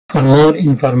For more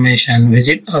information,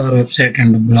 visit our website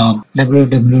and blog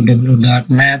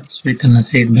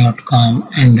www.mathswithnaseer.com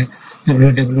and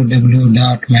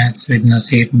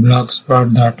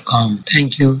www.mathswithnaseerblogspot.com.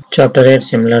 Thank you. Chapter 8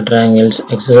 Similar Triangles.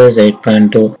 Exercise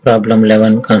 8.2 Problem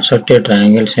 11. Construct a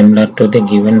triangle similar to the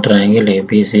given triangle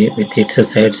ABC with its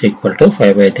sides equal to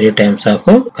 5/3 times of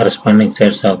corresponding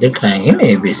sides of the triangle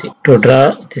ABC. To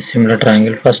draw the similar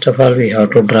triangle, first of all we have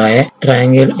to draw a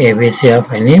triangle ABC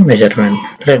of any measurement.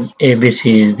 Let ABC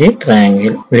is the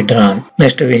triangle we drawn.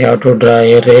 Next we have to draw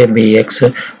a ray BX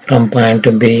from point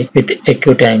B with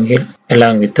acute angle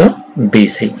along with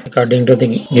BC. According to the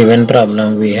given problem,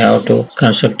 we have to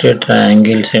construct a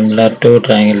triangle similar to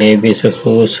triangle ABC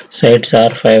whose sides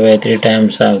are 5/3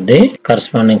 times of the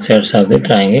corresponding sides of the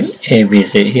triangle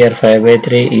ABC. Here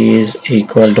 5/3 is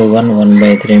equal to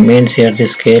 1/3 means here the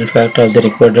scale factor of the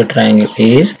required triangle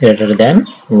is greater than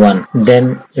 1. Then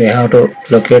we have to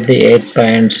locate the 8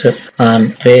 points on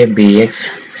ray BX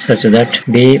such that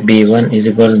B1 is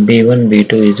equal to B1,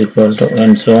 B2 is equal to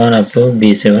and so on up to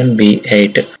B7,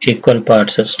 B8 equal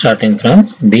parts starting from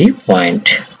B point.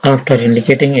 After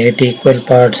indicating 8 equal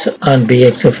parts on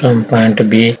BX from point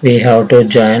B, we have to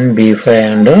join B5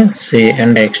 and C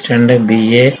and extend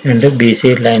BA and BC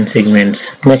line segments.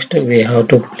 Next, we have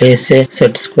to place a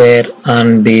set square on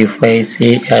B5C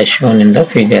as shown in the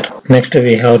figure. Next,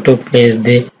 we have to place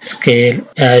the scale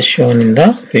as shown in the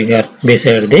figure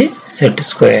beside the set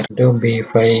square. To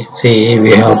B5C,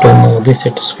 we have to move the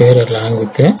set square along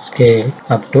with the scale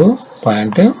up to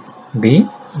point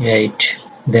B8.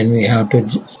 Then we have to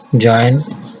join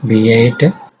B8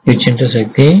 which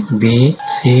intersect the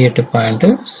BC at point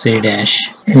C dash.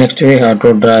 Next we have to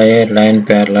draw a line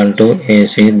parallel to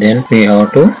AC. Then we have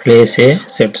to place a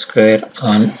set square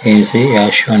on AC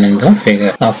as shown in the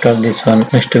figure. After this one,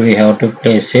 next we have to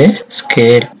place a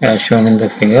scale as shown in the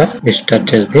figure which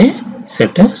touches the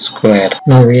set square.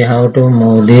 Now we have to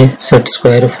move the set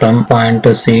square from point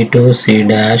C to C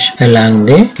dash along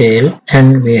the scale and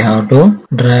we have to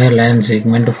draw a line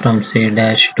segment from C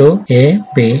dash to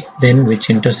AB then which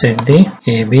intersect the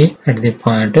AB at the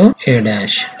point A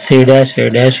dash. C dash A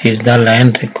dash is the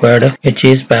line required which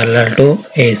is parallel to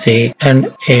AC and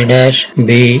A dash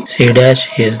B C dash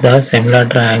is the similar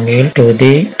triangle to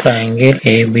the triangle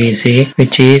ABC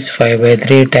which is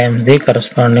 5/3 times the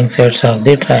corresponding sides of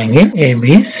the triangle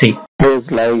ABC. Please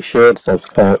like, share,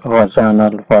 subscribe our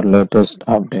channel for latest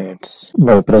updates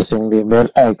by pressing the bell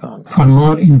icon. For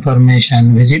more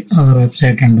information, visit our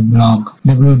website and blog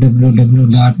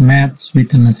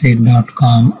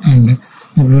www.mathswithnaseer.com and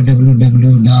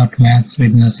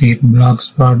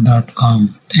www.mathswithnaseerblogspot.com.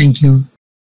 Thank you.